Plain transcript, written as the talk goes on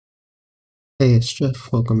Hey, it's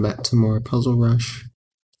Jeff. Welcome back to more Puzzle Rush.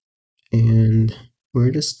 And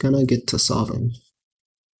we're just gonna get to solving.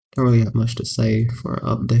 Don't really have much to say for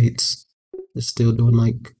updates. Just still doing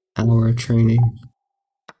like hour training.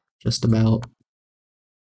 Just about.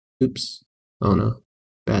 Oops. Oh no.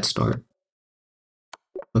 Bad start.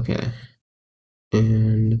 Okay.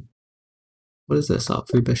 And what is this? Oh,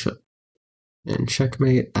 free bishop. And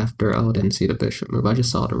checkmate after, oh, I didn't see the bishop move. I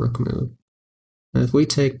just saw the rook move. And if we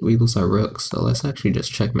take, we lose our rook. So let's actually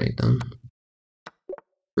just checkmate them.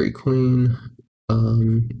 Free queen.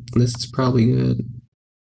 This is probably good.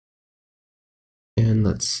 And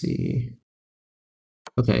let's see.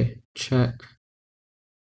 Okay, check.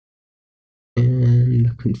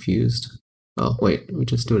 And confused. Oh, wait, we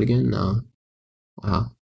just do it again? No. Wow.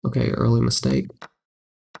 Okay, early mistake.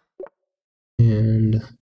 And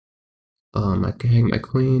I can hang my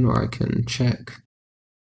queen, or I can check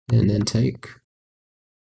and then take.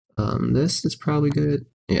 This is probably good.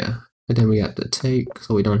 Yeah. And then we have to take,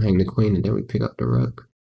 so we don't hang the queen, and then we pick up the rook.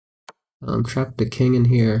 Trap the king in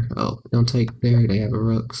here. Oh, don't take there, they have a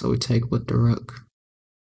rook, so we take with the rook.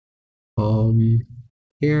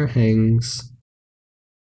 Here hangs.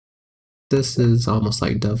 This is almost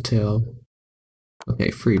like dovetail.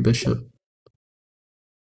 Okay, free bishop.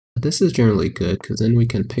 This is generally good, because then we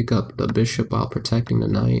can pick up the bishop while protecting the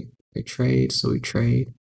knight. They trade, so we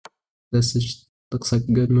trade. This looks like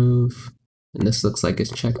a good move. And this looks like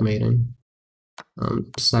it's checkmating.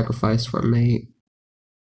 Sacrifice for a mate.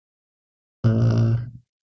 I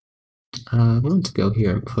want to go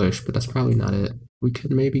here and push, but that's probably not it. We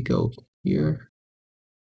could maybe go here.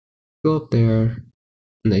 Go up there,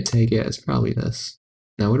 and they take it. It's probably this.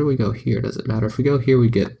 Now, where do we go here? Does it matter? If we go here, we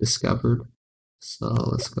get discovered. So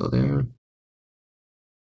let's go there.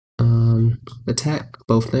 Attack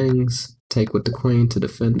both things. Take with the queen to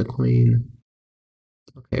defend the queen.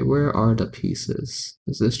 Okay, where are the pieces?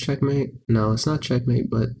 Is this checkmate? No, it's not checkmate,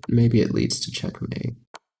 but maybe it leads to checkmate.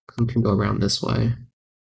 We can go around this way.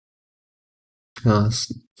 For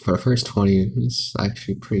the first 20, it's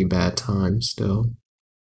actually pretty bad time still.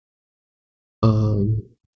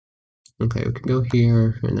 Okay, we can go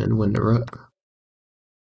here and then win the rook.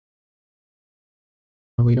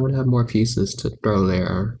 We don't have more pieces to throw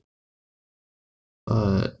there.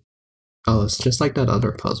 But, oh, it's just like that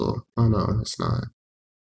other puzzle. Oh no, it's not.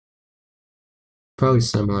 Probably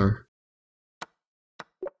similar.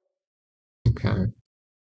 Okay.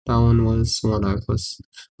 That one was one I was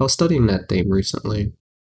studying that theme recently.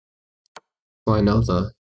 Well, I know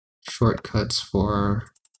the shortcuts for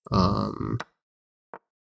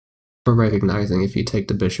recognizing if you take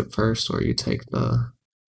the bishop first or you take the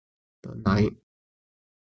knight.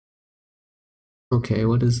 Okay,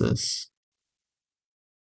 what is this?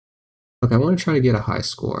 Okay, I want to try to get a high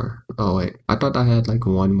score. Oh wait, I thought I had like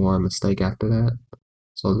one more mistake after that.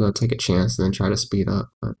 So I was gonna take a chance and then try to speed up,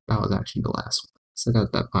 but that was actually the last one. So I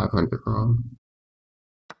got that 500 wrong.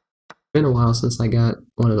 Been a while since I got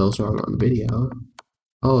one of those wrong on video.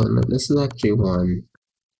 Oh, and this is actually one.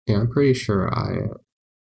 Yeah, I'm pretty sure I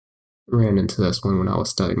ran into this one when I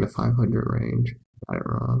was studying the 500 range. Got it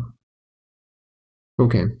wrong.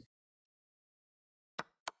 Okay.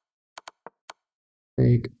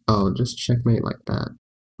 Take, oh, just checkmate like that.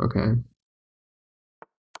 Okay.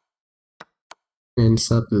 And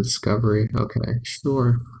sub the discovery. Okay,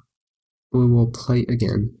 sure. We will play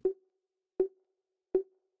again.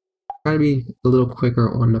 Try to be a little quicker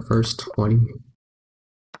on the first 20.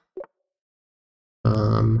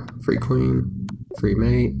 Free queen, free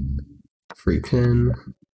mate, free pin,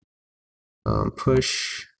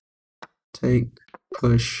 push, take,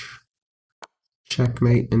 push,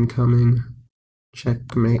 checkmate incoming,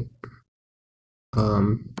 checkmate,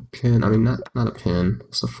 pin, I mean not a pin,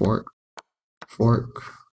 it's a fork,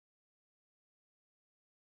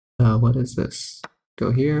 what is this?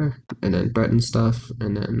 Go here, and then threaten stuff,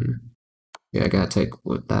 and then, yeah, I gotta take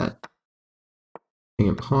with that king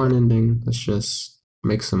and pawn ending. Let's just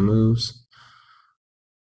make some moves.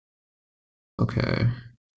 Okay.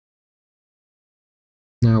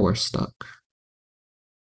 Now we're stuck.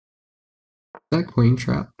 That queen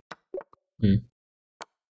trap.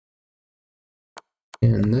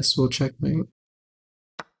 And this will checkmate.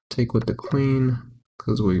 Take with the queen,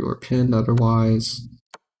 because we were pinned otherwise.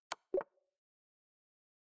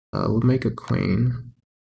 We'll make a queen.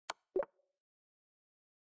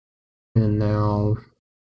 And now,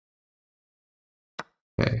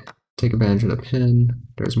 okay, take advantage of the pin.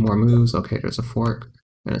 There's more moves. Okay, there's a fork.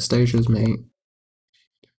 Anastasia's mate.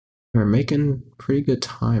 We're making pretty good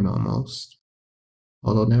time almost.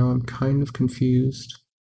 Although now I'm kind of confused.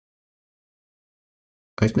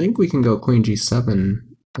 I think we can go queen g7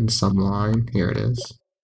 in some line. Here it is.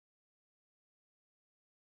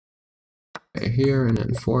 Okay, here and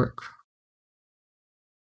then fork.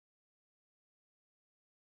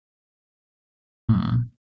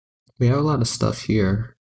 We have a lot of stuff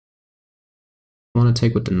here. I want to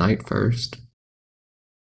take with the knight first.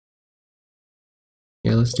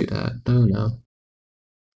 Yeah, let's do that. Oh no.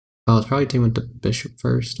 I was probably taking with the bishop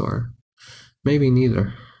first, or maybe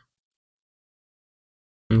neither.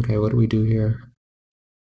 Okay, what do we do here?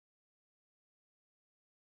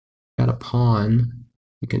 Got a pawn.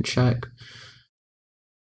 You can check.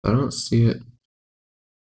 I don't see it.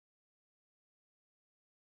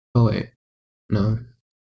 Oh wait, no.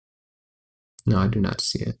 No, I do not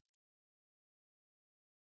see it.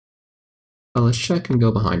 Oh, let's check and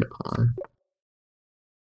go behind a pawn.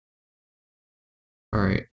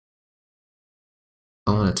 Alright.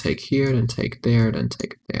 I want to take here, then take there, then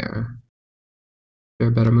take there. Is there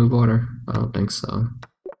a better move order? I don't think so.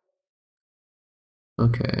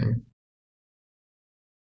 Okay.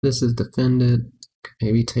 This is defended.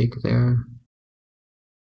 Maybe take there.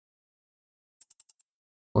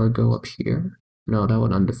 Or go up here. No, that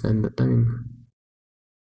would undefend the thing.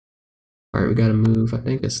 Alright, we gotta move. I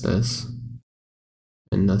think it's this.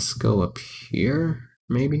 And let's go up here,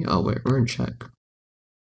 maybe? Oh wait, we're in check.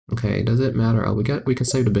 Okay, does it matter? Oh, we can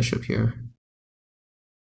save the bishop here.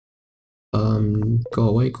 Go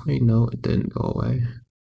away, queen? No, it didn't go away.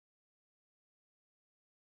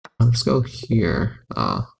 Let's go here.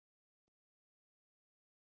 Alright,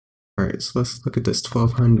 so let's look at this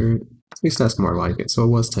 1200. At least that's more like it. So it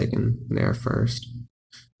was taken there first.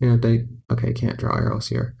 You know, okay, can't draw arrows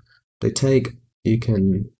here. They take, you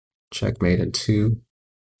can checkmate in 2.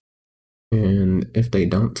 And if they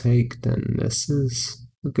don't take, then this is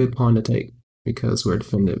a good pawn to take because we're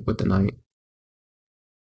defended with the knight.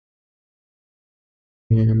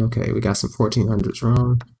 And okay, we got some 1400s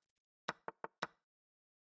wrong.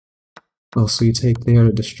 Oh, so you take there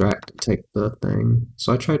to distract, take the thing.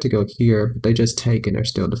 So I tried to go here, but they just take and they're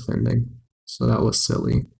still defending. So that was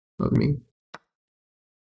silly of me.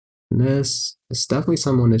 And this is definitely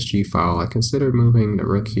someone this g-file. I considered moving the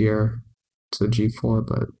rook here to g4,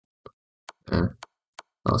 but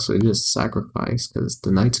also just sacrifice because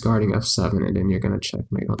the knight's guarding f7 and then you're going to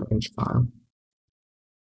checkmate on the h-file.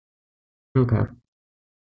 Okay.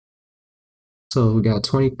 So we got a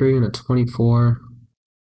 23 and a 24.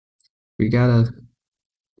 We gotta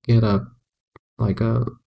get a like a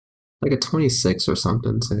 26 or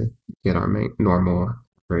something to get our normal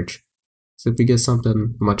average. So if we get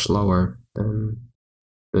something much lower, then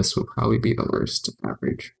this will probably be the worst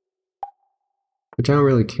average, which I don't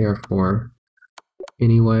really care for.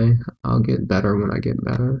 Anyway, I'll get better when I get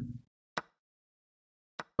better,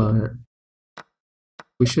 but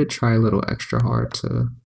we should try a little extra hard to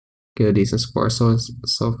get a decent score. So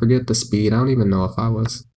forget the speed. I don't even know if I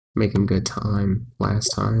was making good time last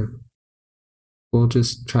time. We'll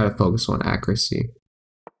just try to focus on accuracy.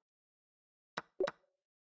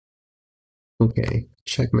 Okay,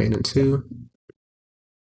 checkmate in 2.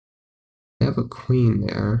 They have a queen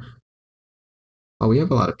there. Oh, we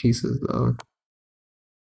have a lot of pieces though.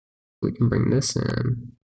 We can bring this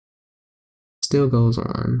in. Still goes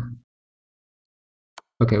on.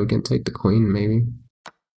 Okay, we can take the queen maybe.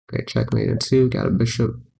 Okay, checkmate in 2. Got a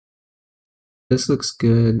bishop. This looks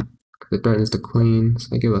good. It threatens the queen, so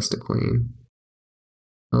they give us the queen.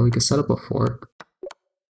 Oh, we can set up a fork.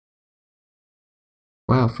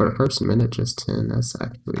 Wow, for the first minute, just 10. That's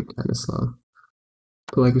actually kind of slow.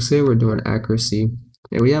 But like we say, we're doing accuracy,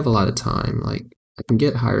 and we have a lot of time. Like, I can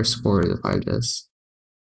get higher scores if I just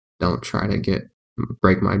don't try to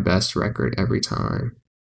break my best record every time.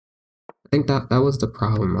 I think that was the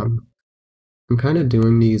problem. I'm kind of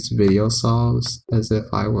doing these video solves as if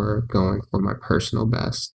I were going for my personal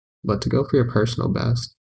best. But to go for your personal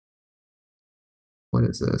best, what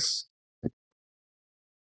is this?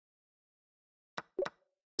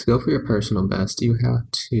 To go for your personal best, you have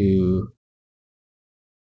to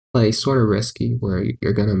play sort of risky where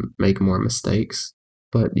you're gonna make more mistakes,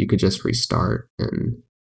 but you could just restart and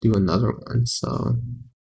do another one. So,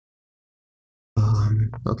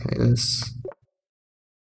 okay,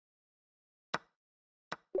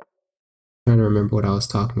 trying to remember what I was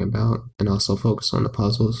talking about and also focus on the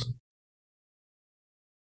puzzles.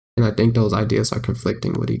 And I think those ideas are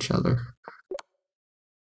conflicting with each other.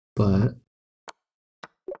 But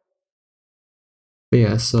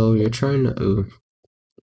yeah, so you're trying to, ooh,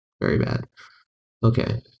 very bad.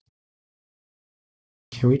 Okay.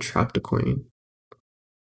 Can we trap the queen?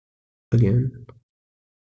 Again.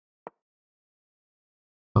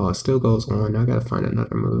 Oh, it still goes on. I gotta find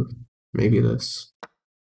another move. Maybe this.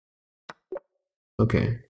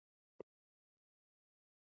 Okay.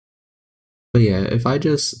 But yeah, if I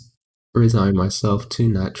just resign myself to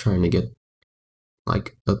not trying to get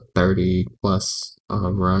like a 30 plus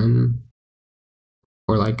run,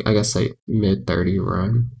 or like I guess say mid 30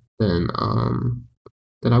 run, then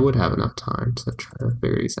I would have enough time to try to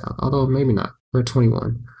figure these out. Although maybe not. We're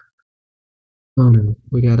 21. Oh no,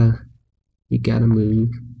 we gotta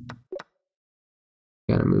move.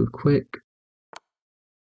 Gotta move quick.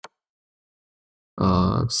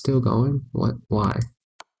 Still going? What? Why?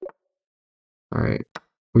 Alright.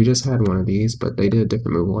 We just had one of these, but they did a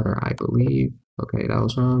different move order, I believe. Okay, that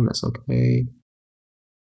was wrong. That's okay.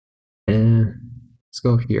 And let's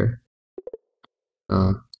go here.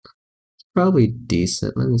 Uh, probably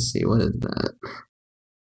decent. Let me see. What is that?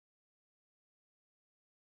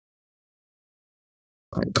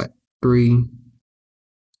 Divided by 3.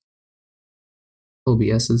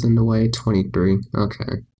 OBS is in the way. 23.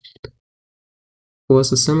 Okay. Well,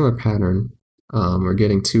 it's a similar pattern. We're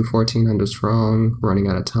getting two 1400s wrong, running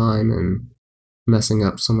out of time, and messing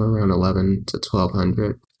up somewhere around 11 to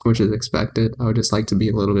 1200, which is expected. I would just like to be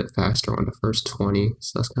a little bit faster on the first 20,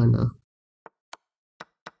 so that's kind of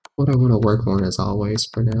what I want to work on as always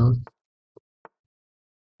for now.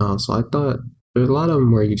 So I thought there's a lot of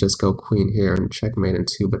them where you just go queen here and checkmate in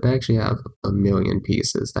 2, but they actually have a million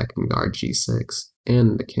pieces that can guard g6,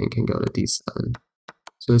 and the king can go to d7.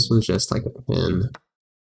 So this was just like a pin.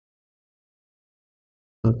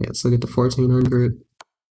 Okay, let's look at the 1400.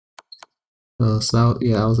 So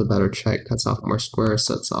that was a better check. Cuts off more squares,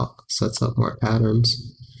 sets up more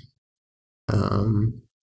patterns. Yeah,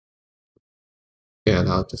 that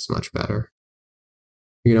was just much better.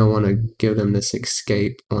 You don't want to give them this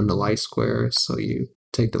escape on the light squares, so you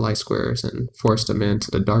take the light squares and force them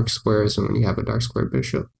into the dark squares, and when you have a dark square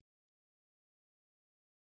bishop.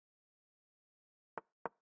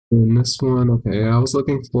 And this one, okay, I was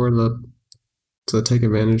looking for to take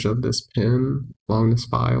advantage of this pin along this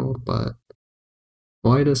file, but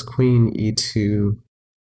why does queen e2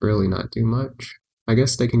 really not do much? I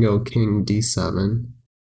guess they can go king d7,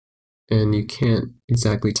 and you can't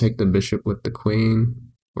exactly take the bishop with the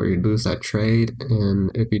queen, where you lose that trade,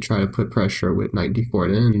 and if you try to put pressure with knight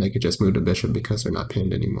d4 then they could just move the bishop because they're not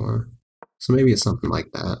pinned anymore. So maybe it's something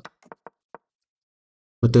like that.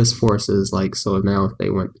 But this forces, like, so now if they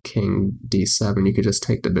went king d7, you could just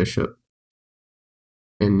take the bishop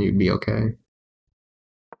and you'd be okay.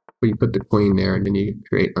 But you put the queen there and then you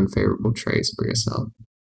create unfavorable trades for yourself.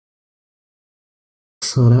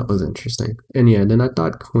 So that was interesting. And yeah, then I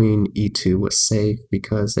thought queen e2 was safe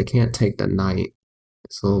because they can't take the knight.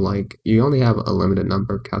 So like you only have a limited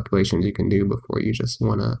number of calculations you can do before you just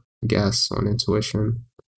want to guess on intuition.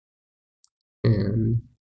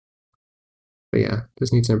 But yeah,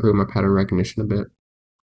 just need to improve my pattern recognition a bit.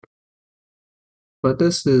 But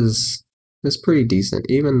this is pretty decent,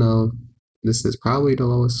 even though this is probably the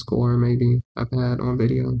lowest score maybe I've had on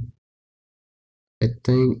video. I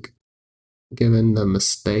think given the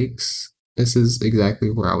mistakes, this is exactly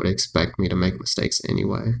where I would expect me to make mistakes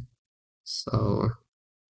anyway. So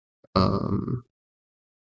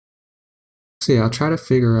yeah, I'll try to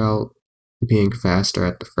figure out being faster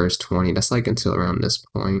at the first 20. That's like until around this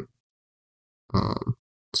point. 2,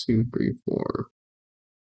 3, 4.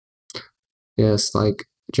 Yes, like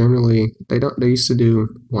generally they used to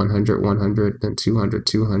do 100, 100, then 200,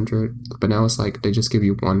 200, but now it's like they just give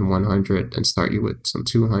you one 100 and start you with some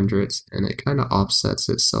 200s, and it kind of offsets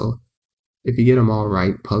it. So if you get them all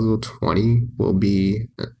right, puzzle 20 will be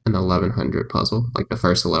an 1100 puzzle, like the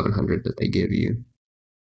first 1100 that they give you.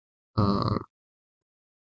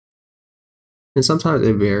 And sometimes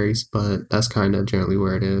it varies, but that's kind of generally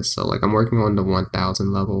where it is. So like I'm working on the 1000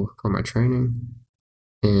 level for my training,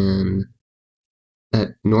 and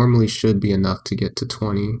that normally should be enough to get to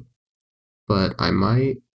 20, but I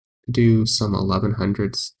might do some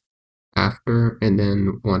 1100s after, and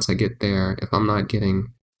then once I get there, if I'm not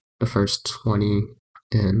getting the first 20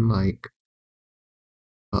 in like,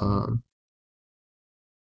 I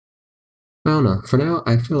don't know, for now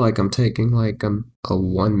I feel like I'm taking like a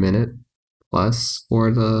 1 minute plus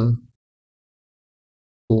for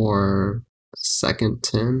second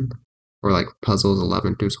 10, or like puzzles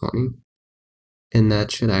 11 through 20. And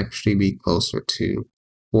that should actually be closer to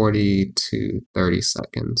 40 to 30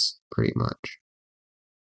 seconds, pretty much.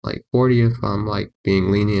 Like 40 if I'm like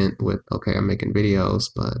being lenient with, okay, I'm making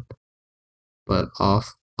videos, but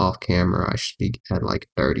off camera I should be at like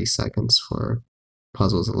 30 seconds for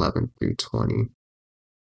puzzles 11 through 20.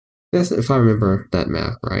 Yes, if I remember that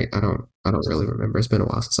math right. I don't really remember. It's been a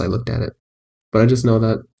while since I looked at it. But I just know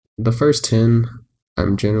that the first 10,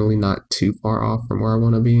 I'm generally not too far off from where I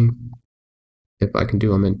want to be. if I can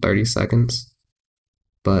do them in 30 seconds.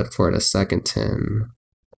 But for the second 10,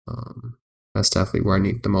 that's definitely where I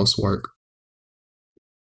need the most work.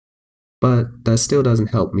 But that still doesn't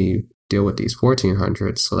help me deal with these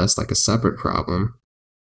 1400s, so that's like a separate problem.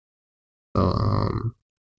 So,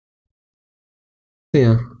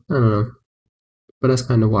 yeah, I don't know. But that's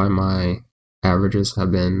kind of why my averages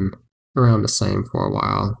have been around the same for a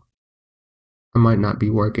while. I might not be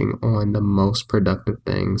working on the most productive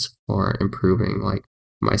things for improving like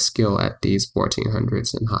my skill at these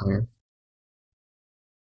 1400s and higher.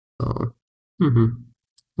 So,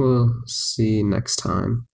 we'll see next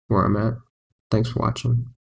time where I'm at. Thanks for watching.